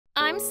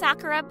I'm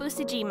Sakura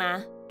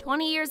Busujima,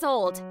 20 years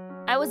old.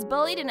 I was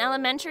bullied in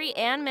elementary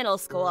and middle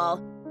school.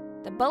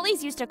 The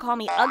bullies used to call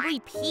me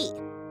Ugly P.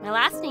 My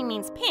last name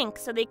means pink,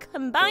 so they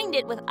combined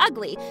it with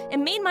ugly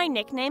and made my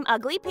nickname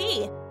Ugly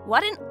P.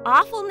 What an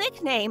awful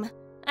nickname.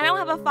 I don't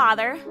have a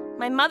father.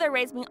 My mother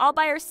raised me all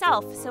by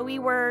herself, so we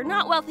were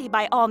not wealthy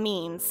by all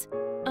means.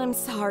 I'm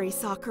sorry,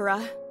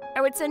 Sakura.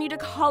 I would send you to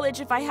college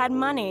if I had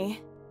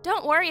money.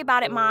 Don't worry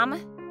about it,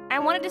 Mom. I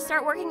wanted to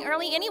start working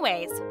early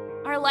anyways.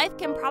 Our life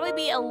can probably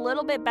be a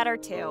little bit better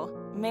too.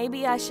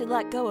 Maybe I should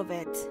let go of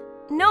it.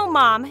 No,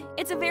 Mom.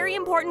 It's a very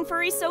important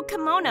furry silk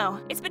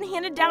kimono. It's been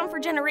handed down for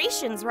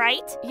generations,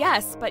 right?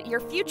 Yes, but your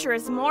future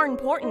is more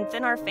important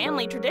than our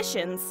family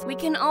traditions. We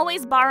can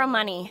always borrow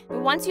money,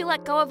 but once you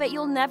let go of it,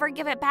 you'll never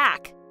give it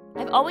back.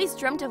 I've always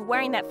dreamt of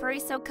wearing that furry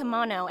silk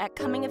kimono at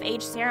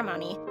coming-of-age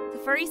ceremony. The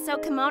furry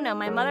silk kimono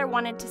my mother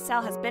wanted to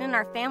sell has been in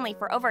our family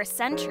for over a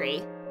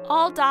century.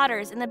 All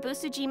daughters in the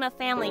Busujima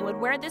family would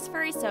wear this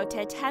furry-so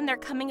to attend their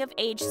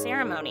coming-of-age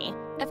ceremony.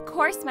 Of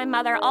course, my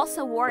mother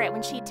also wore it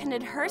when she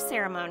attended her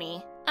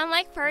ceremony.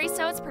 Unlike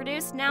furry-sots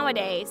produced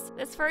nowadays,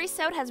 this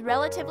furry-so has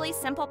relatively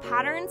simple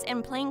patterns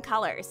and plain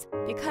colors.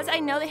 Because I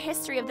know the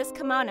history of this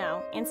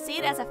kimono and see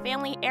it as a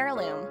family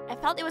heirloom, I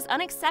felt it was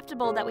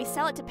unacceptable that we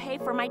sell it to pay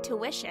for my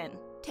tuition.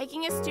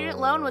 Taking a student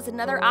loan was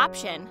another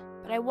option,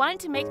 but I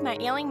wanted to make my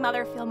ailing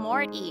mother feel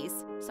more at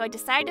ease, so I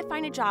decided to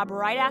find a job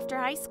right after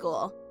high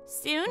school.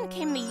 Soon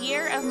came the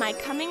year of my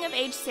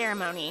coming-of-age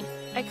ceremony.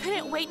 I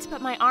couldn't wait to put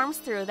my arms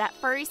through that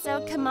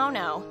furry-sewed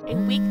kimono. A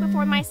week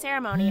before my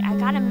ceremony, I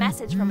got a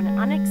message from an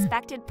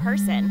unexpected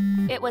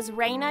person. It was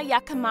Reina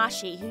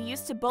Yakamashi, who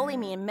used to bully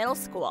me in middle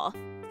school.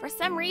 For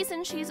some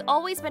reason, she's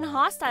always been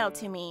hostile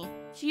to me.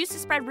 She used to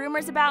spread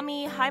rumors about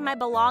me, hide my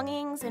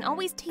belongings, and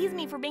always tease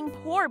me for being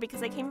poor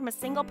because I came from a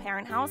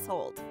single-parent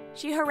household.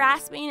 She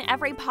harassed me in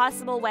every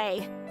possible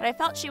way, but I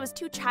felt she was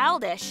too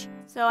childish,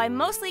 so I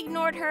mostly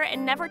ignored her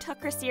and never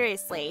took her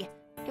seriously.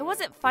 It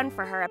wasn't fun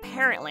for her,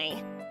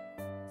 apparently.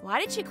 Why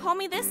did she call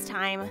me this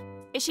time?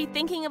 Is she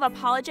thinking of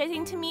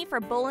apologizing to me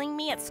for bullying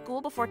me at school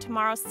before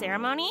tomorrow's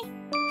ceremony?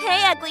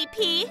 Hey, Ugly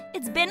P!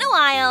 It's been a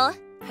while!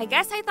 I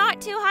guess I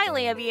thought too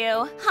highly of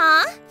you.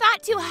 Huh?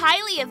 Thought too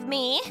highly of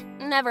me?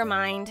 Never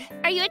mind.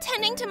 Are you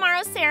attending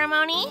tomorrow's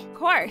ceremony? Of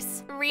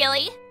course.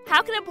 Really?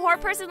 How can a poor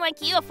person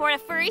like you afford a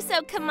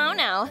furry-sewed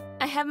kimono?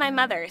 I have my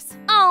mother's.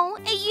 Oh,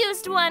 a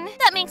used one.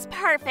 That makes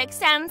perfect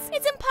sense.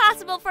 It's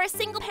impossible for a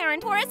single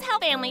parent or a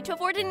family to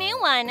afford a new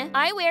one.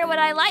 I wear what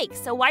I like,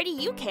 so why do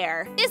you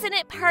care? Isn't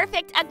it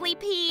perfect, Ugly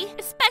P?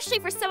 Especially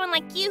for someone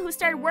like you who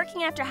started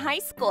working after high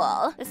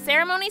school. The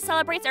ceremony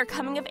celebrates our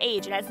coming of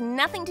age. It has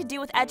nothing to do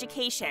with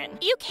education.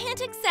 You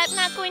can't accept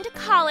not going to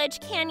college,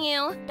 can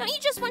you? Don't you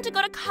just want to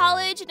go to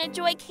college and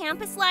enjoy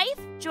campus life?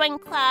 Join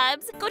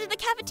clubs, go to the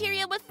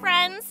cafeteria with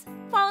friends,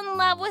 fall in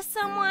love with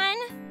someone?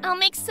 I'll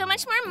make so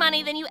much more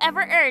money than you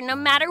ever earn no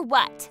matter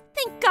what.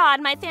 Thank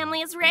God my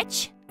family is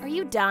rich. Are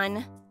you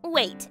done?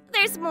 Wait,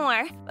 there's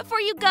more. Before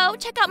you go,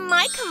 check out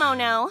my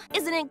kimono.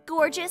 Isn't it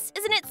gorgeous?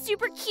 Isn't it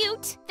super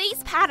cute?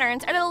 These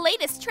patterns are the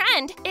latest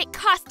trend. It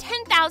costs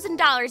 $10,000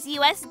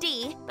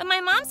 USD, but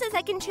my mom says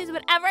I can choose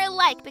whatever I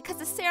like because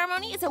the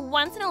ceremony is a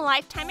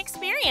once-in-a-lifetime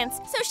experience.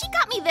 So she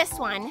got me this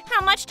one.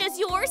 How much does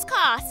yours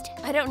cost?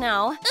 I don't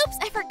know. Oops,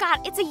 I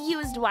forgot. It's a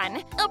used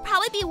one. It'll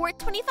probably be worth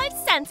 25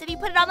 cents if you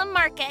put it on the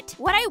market.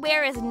 What I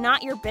wear is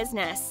not your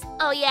business.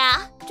 Oh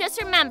yeah?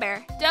 Just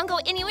remember, don't go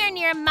anywhere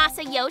near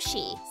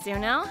Masayoshi.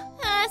 Suno?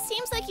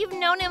 Seems like you've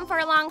known him for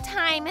a long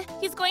time.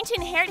 He's going to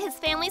inherit his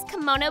family's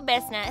kimono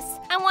business.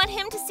 I want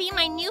him to see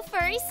my new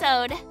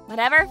furry-sewed.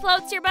 Whatever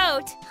floats your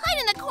boat.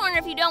 Hide in the corner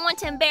if you don't want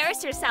to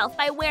embarrass yourself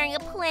by wearing a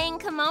plain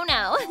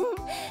kimono.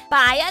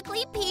 Bye,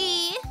 Ugly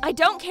P. I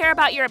don't care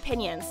about your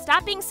opinions.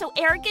 Stop being so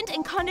arrogant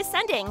and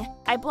condescending.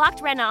 I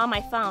blocked Rena on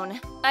my phone.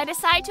 I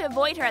decided to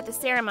avoid her at the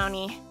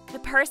ceremony. The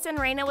person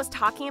Reina was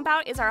talking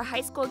about is our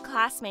high school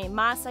classmate,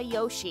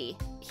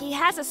 Masayoshi. He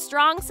has a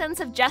strong sense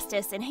of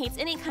justice and hates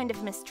any kind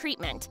of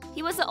mistreatment.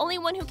 He was the only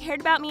one who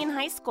cared about me in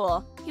high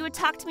school. He would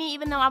talk to me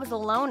even though I was a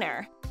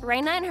loner.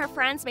 Reina and her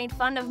friends made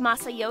fun of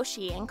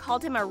Masayoshi and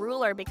called him a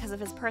ruler because of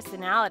his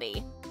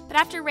personality. But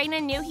after Reina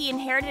knew he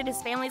inherited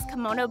his family's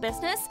kimono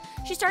business,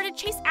 she started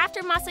to chase after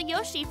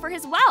Masayoshi for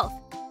his wealth.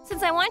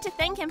 Since I wanted to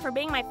thank him for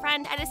being my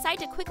friend, I decided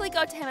to quickly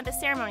go to him at the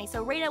ceremony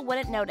so Reina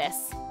wouldn't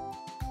notice.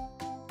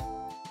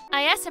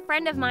 I asked a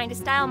friend of mine to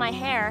style my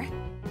hair.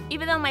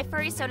 Even though my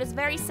furry-sewed is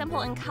very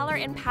simple in color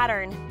and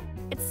pattern,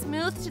 it's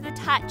smooth to the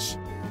touch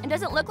and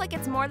doesn't look like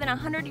it's more than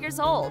 100 years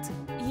old.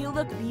 You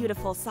look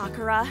beautiful,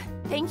 Sakura.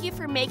 Thank you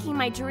for making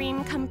my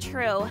dream come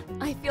true.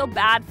 I feel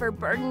bad for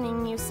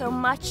burdening you so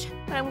much,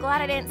 but I'm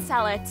glad I didn't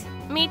sell it.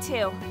 Me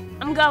too.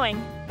 I'm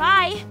going.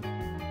 Bye!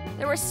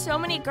 There were so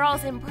many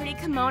girls in pretty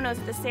kimonos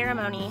at the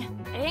ceremony.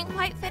 I didn't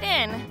quite fit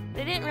in,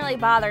 but it didn't really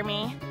bother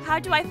me. How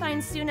do I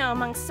find Suno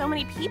among so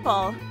many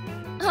people?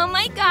 Oh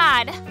my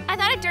God! I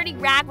thought a dirty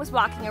rag was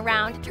walking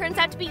around. It turns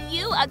out to be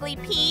you, Ugly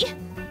P.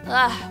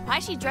 Ugh, why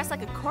is she dressed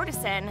like a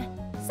courtesan?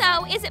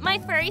 So, is it my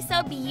furry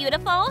so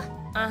beautiful?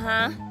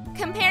 Uh-huh.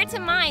 Compared to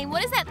mine,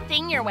 what is that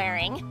thing you're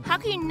wearing? How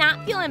can you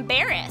not feel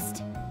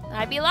embarrassed?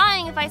 I'd be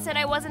lying if I said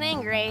I wasn't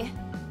angry.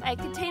 I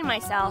contained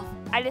myself.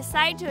 I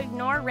decided to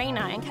ignore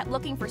Reina and kept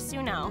looking for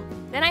Suno.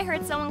 Then I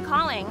heard someone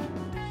calling.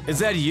 Is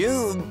that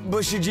you,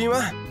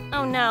 Bushijima?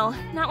 Oh no,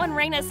 not when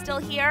Reina's still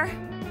here.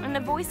 And the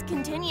voice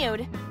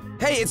continued.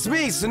 Hey, it's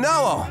me,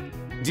 Suno!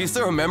 Do you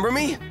still remember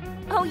me?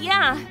 Oh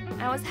yeah,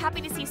 I was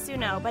happy to see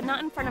Suno, but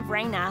not in front of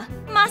Reina.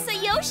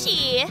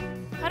 Masayoshi!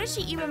 How does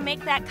she even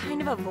make that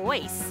kind of a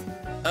voice?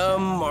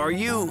 Are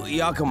you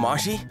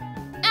Yakamashi?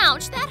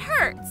 Ouch, that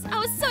hurts. I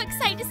was so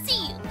excited to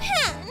see you.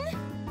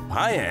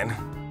 Payan?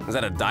 Is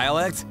that a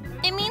dialect?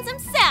 It means I'm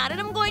sad and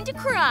I'm going to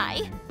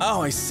cry.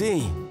 Oh, I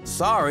see.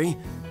 Sorry.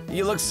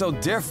 You look so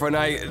different,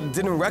 I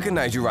didn't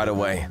recognize you right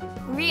away.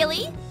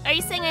 Really? Are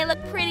you saying I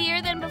look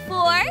prettier than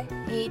before?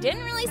 He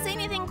didn't really say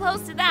anything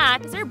close to that.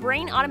 Does your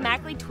brain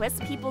automatically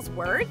twist people's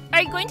words?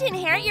 Are you going to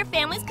inherit your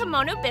family's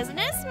kimono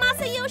business,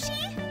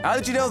 Masayoshi? How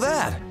did you know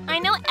that? I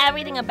know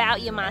everything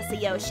about you,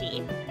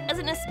 Masayoshi. As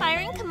an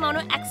aspiring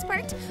kimono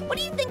expert, what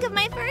do you think of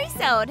my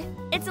furry-sode?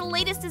 It's the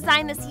latest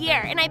design this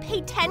year, and I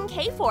paid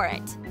 10K for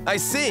it. I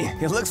see.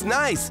 It looks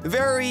nice.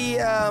 Very,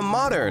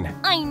 modern.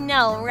 I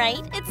know,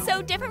 right? It's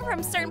so different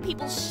from certain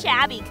people's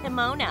shabby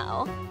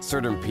kimono.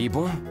 Certain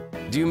people?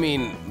 Do you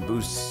mean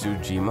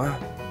Busujima?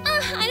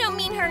 I don't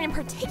mean her in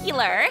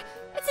particular.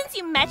 But since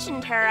you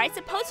mentioned her, I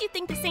suppose you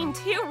think the same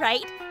too,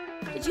 right?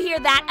 Did you hear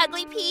that,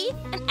 Ugly Pea?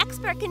 An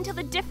expert can tell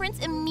the difference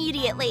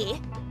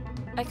immediately.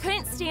 I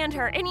couldn't stand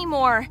her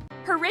anymore.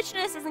 Her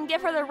richness doesn't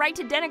give her the right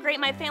to denigrate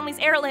my family's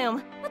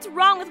heirloom. What's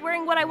wrong with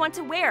wearing what I want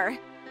to wear?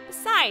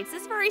 Besides,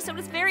 this furry-sode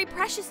is very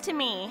precious to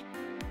me.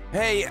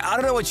 Hey, I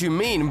don't know what you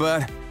mean,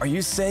 but are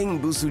you saying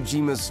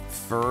Busujima's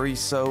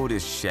furry-sode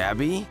is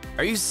shabby?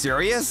 Are you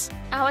serious?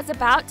 I was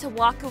about to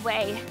walk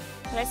away,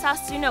 but I saw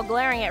Suno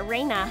glaring at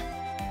Reina.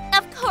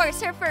 Of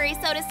course her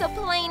furry-sode is so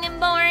plain and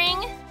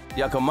boring.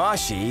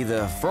 Yakamashi,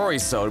 the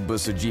furry-sode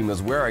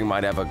Busujima's wearing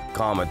might have a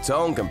calmer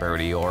tone compared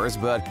to yours,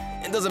 but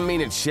it doesn't mean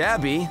it's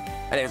shabby,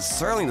 and it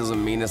certainly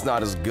doesn't mean it's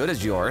not as good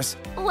as yours.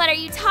 What are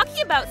you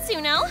talking about,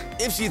 Suno?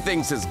 If she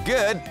thinks it's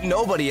good,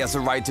 nobody has a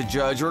right to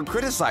judge or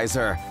criticize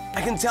her.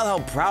 I can tell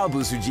how proud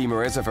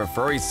Busujima is of her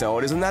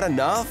furry-sode, isn't that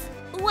enough?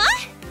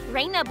 What?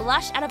 Reina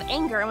blushed out of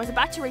anger and was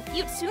about to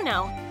refute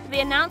Suno. The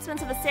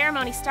announcements of the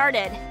ceremony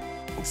started.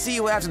 See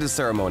you after the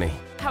ceremony.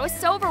 I was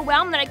so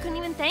overwhelmed that I couldn't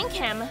even thank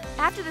him.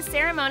 After the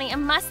ceremony, I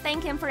must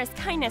thank him for his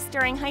kindness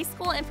during high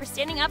school and for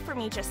standing up for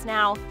me just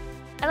now.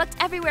 I looked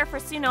everywhere for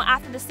Suno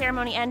after the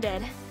ceremony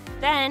ended.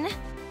 Then,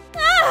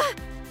 I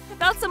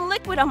felt some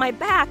liquid on my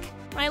back.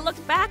 When I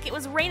looked back, it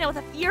was Reina with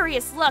a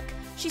furious look.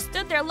 She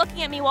stood there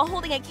looking at me while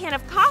holding a can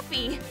of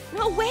coffee.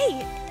 No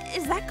way!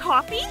 Is that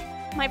coffee?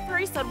 My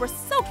furry-sode were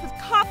soaked with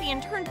coffee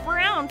and turned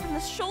brown from the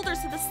shoulders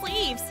to the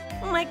sleeves.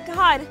 Oh my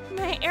god,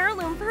 my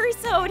heirloom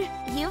furry-sode.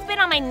 You've been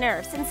on my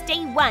nerves since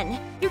day one.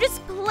 You're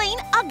just plain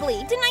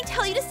ugly. Didn't I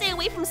tell you to stay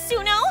away from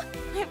Suno?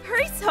 My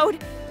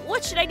furry-sode.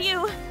 What should I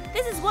do?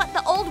 This is what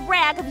the old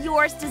rag of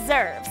yours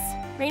deserves.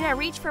 Reina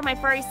reached for my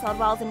furry-sode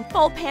while I was in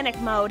full panic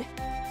mode.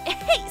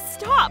 Hey,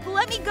 stop!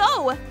 Let me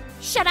go!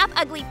 Shut up,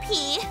 Ugly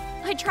Pea!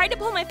 I tried to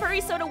pull my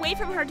furry-sode away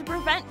from her to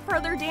prevent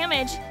further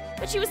damage,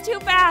 but she was too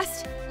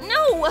fast.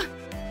 No!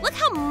 Look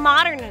how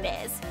modern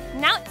it is.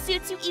 Now it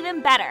suits you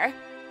even better.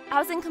 I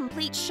was in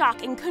complete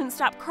shock and couldn't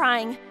stop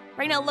crying.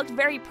 Reina looked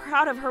very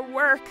proud of her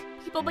work.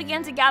 People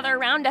began to gather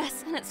around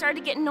us, and it started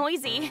to get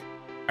noisy.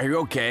 Are you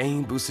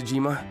okay,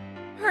 Busujima?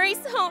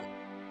 Furry-sode!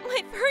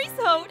 My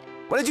furry-sode!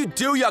 What did you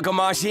do,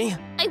 Yakamashi?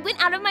 I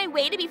went out of my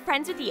way to be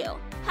friends with you.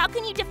 How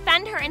can you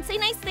defend her and say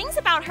nice things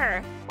about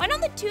her? Why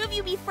don't the two of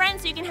you be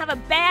friends so you can have a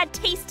bad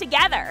taste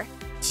together?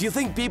 Do you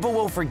think people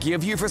will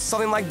forgive you for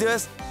something like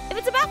this? If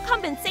it's about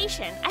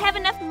compensation, I have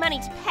enough money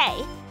to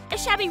pay. A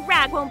shabby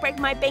rag won't break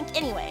my bank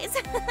anyways.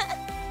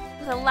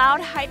 With a loud,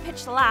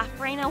 high-pitched laugh,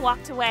 Reina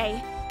walked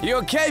away. You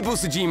okay,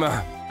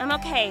 Busujima? I'm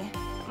okay.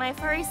 But my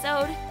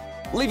furry-sode...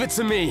 Leave it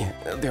to me.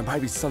 There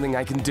might be something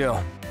I can do.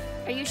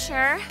 Are you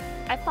sure?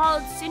 I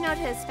followed Suno to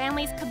his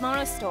family's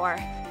kimono store.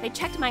 They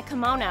checked my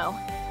kimono.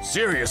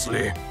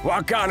 Seriously?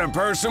 What kind of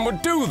person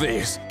would do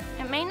this?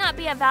 It may not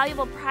be a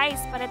valuable price,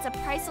 but it's a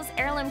priceless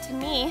heirloom to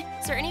me.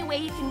 Is there any way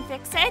you can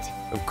fix it?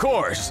 Of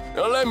course.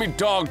 Now let me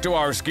talk to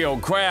our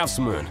skilled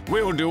craftsman.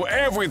 We'll do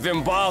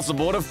everything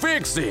possible to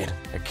fix it.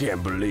 I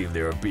can't believe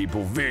there are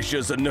people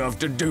vicious enough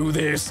to do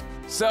this.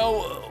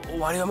 So,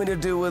 what do you want me to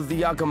do with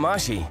the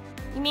Yakamashi?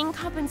 You mean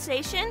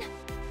compensation?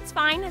 It's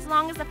fine as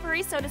long as the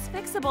furry-sode is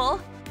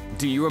fixable.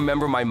 Do you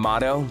remember my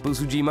motto,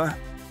 Busujima?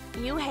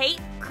 You hate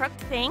crooked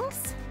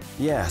things?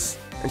 Yes,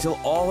 and she'll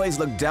always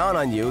look down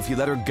on you if you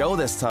let her go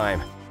this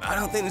time. I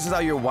don't think this is how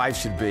your wife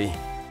should be.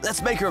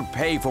 Let's make her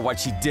pay for what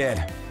she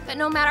did. But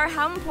no matter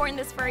how important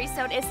this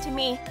furry-sode is to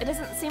me, it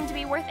doesn't seem to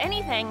be worth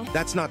anything.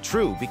 That's not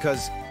true,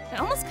 because... I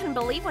almost couldn't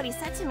believe what he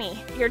said to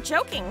me. You're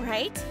joking,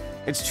 right?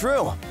 It's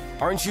true.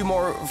 Aren't you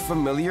more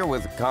familiar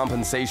with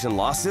compensation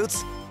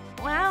lawsuits?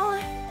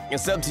 Well...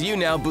 It's up to you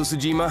now,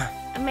 Busujima.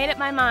 I made up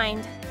my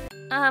mind.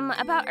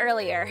 About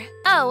earlier.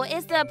 Oh,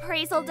 is the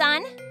appraisal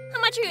done? How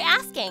much are you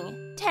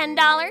asking? $10?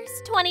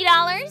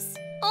 $20?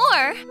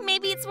 Or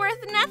maybe it's worth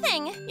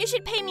nothing. You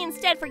should pay me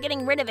instead for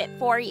getting rid of it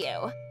for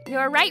you.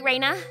 You're right,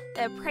 Raina.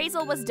 The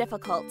appraisal was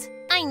difficult.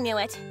 I knew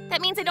it.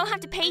 That means I don't have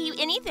to pay you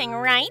anything,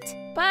 right?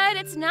 But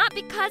it's not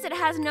because it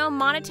has no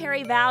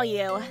monetary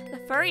value. The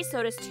furry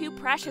soda is too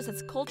precious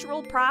as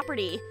cultural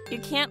property. You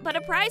can't put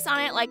a price on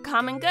it like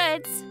common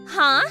goods.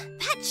 Huh?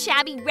 That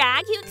shabby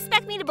rag? You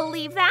expect me to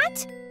believe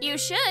that? You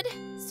should.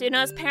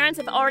 Suno's parents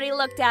have already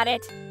looked at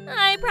it.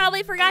 I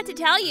probably forgot to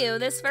tell you,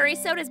 this furry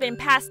soda has been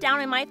passed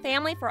down in my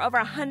family for over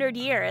 100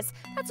 years.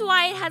 That's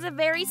why it has a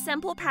very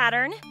simple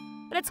pattern.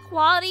 But its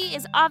quality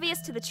is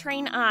obvious to the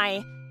trained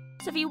eye.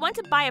 So if you want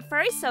to buy a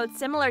furry soda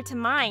similar to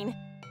mine,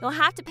 you'll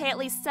have to pay at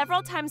least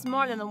several times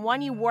more than the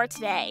one you wore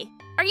today.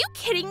 Are you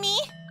kidding me?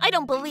 I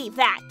don't believe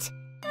that.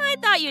 I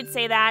thought you'd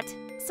say that,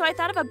 so I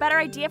thought of a better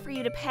idea for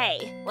you to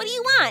pay. What do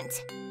you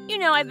want? You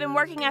know I've been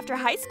working after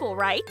high school,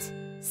 right?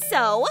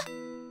 So?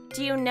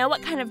 Do you know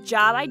what kind of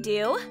job I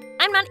do?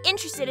 I'm not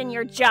interested in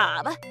your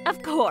job,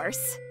 of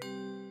course.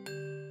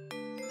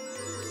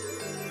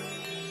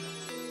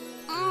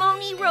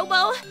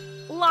 MoniRobo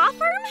law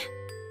firm?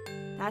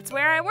 That's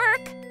where I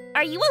work.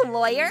 Are you a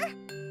lawyer?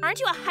 Aren't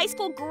you a high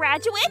school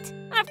graduate?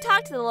 I've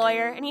talked to the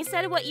lawyer, and he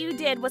said what you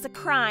did was a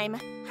crime.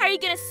 How are you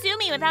going to sue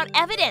me without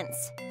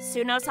evidence?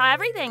 Suno saw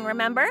everything,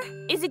 remember?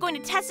 Is he going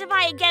to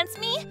testify against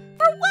me?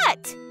 For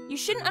what? You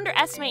shouldn't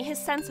underestimate his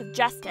sense of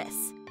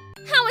justice.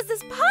 How is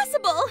this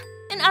possible?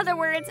 In other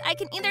words, I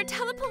can either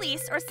tell the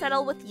police or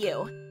settle with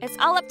you. It's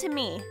all up to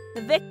me,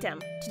 the victim,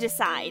 to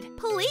decide.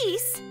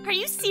 Police? Are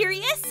you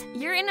serious?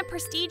 You're in a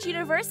prestige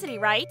university,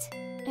 right?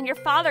 And your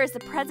father is the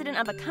president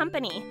of a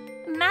company.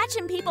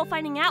 Imagine people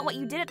finding out what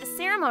you did at the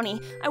ceremony.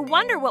 I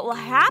wonder what will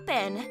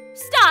happen.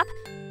 Stop!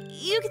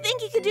 You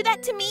think you could do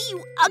that to me,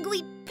 you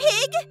ugly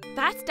pig?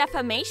 That's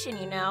defamation,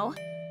 you know.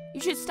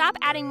 You should stop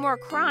adding more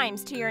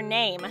crimes to your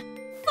name.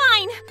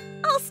 Fine,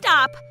 I'll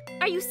stop.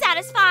 Are you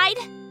satisfied?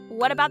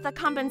 What about the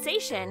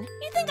compensation?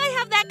 You think I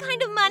have that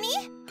kind of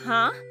money?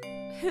 Huh?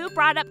 Who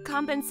brought up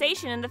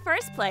compensation in the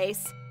first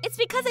place? It's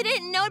because I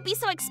didn't know it'd be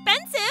so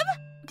expensive.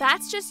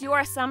 That's just your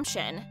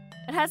assumption.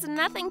 It has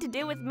nothing to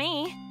do with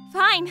me.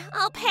 Fine,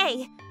 I'll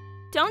pay.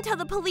 Don't tell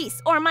the police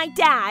or my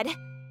dad.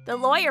 The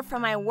lawyer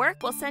from my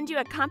work will send you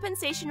a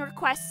compensation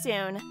request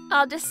soon.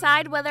 I'll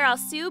decide whether I'll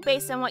sue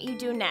based on what you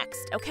do next,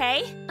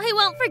 okay? I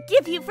won't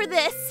forgive you for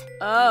this.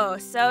 Oh,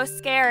 so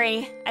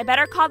scary. I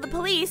better call the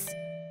police.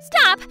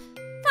 Stop!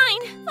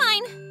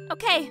 Fine.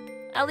 Okay,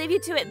 I'll leave you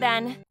to it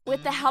then.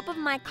 With the help of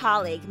my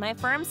colleague, my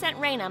firm sent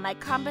Raina my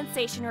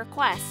compensation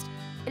request.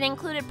 It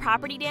included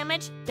property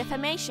damage,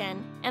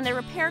 defamation, and the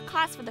repair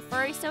costs for the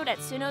furry soda at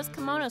Suno's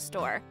kimono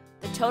store.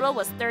 The total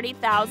was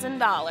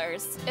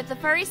 $30,000. If the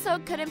furry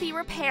soda couldn't be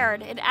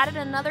repaired, it added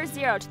another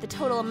zero to the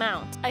total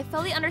amount. I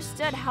fully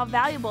understood how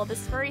valuable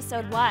this furry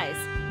soda was.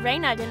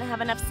 Raina didn't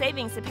have enough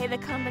savings to pay the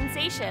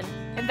compensation.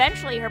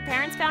 Eventually, her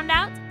parents found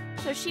out,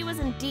 so she was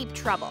in deep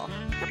trouble.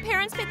 Her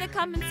parents paid the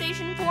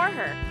compensation for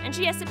her, and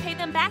she has to pay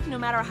them back no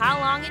matter how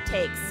long it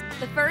takes.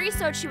 The furry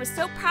soda she was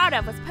so proud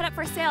of was put up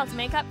for sale to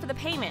make up for the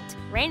payment.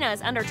 Raina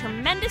is under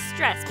tremendous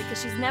stress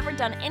because she's never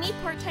done any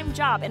part-time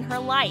job in her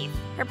life.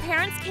 Her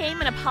parents came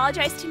and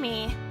apologized to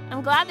me.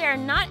 I'm glad they are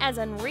not as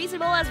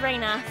unreasonable as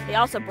Raina. They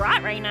also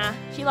brought Raina.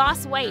 She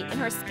lost weight and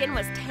her skin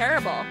was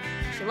terrible.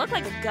 She looked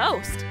like a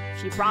ghost.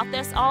 She brought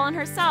this all on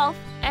herself.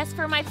 As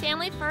for my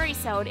family furry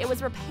soda, it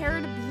was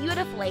repaired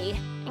beautifully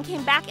and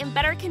came back in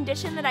better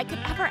condition than I could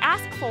ever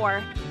ask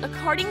for.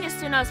 According to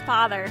Suno's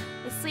father,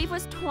 the sleeve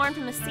was torn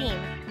from the seam.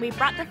 We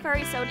brought the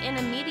furry soda in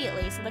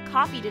immediately so the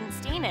coffee didn't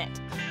stain it.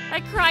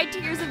 I cried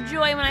tears of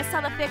joy when I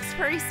saw the fixed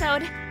furry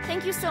soda.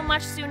 Thank you so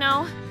much,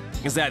 Suno.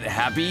 Is that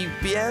happy,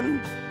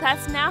 bien?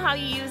 That's now how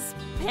you use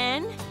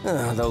pen?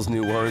 Those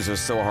new words are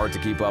so hard to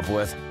keep up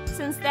with.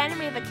 Since then,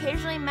 we have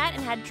occasionally met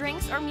and had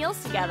drinks or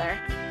meals together.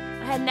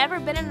 I had never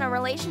been in a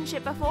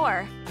relationship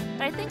before,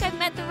 but I think I've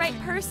met the right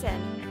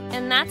person.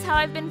 And that's how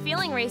I've been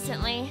feeling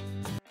recently.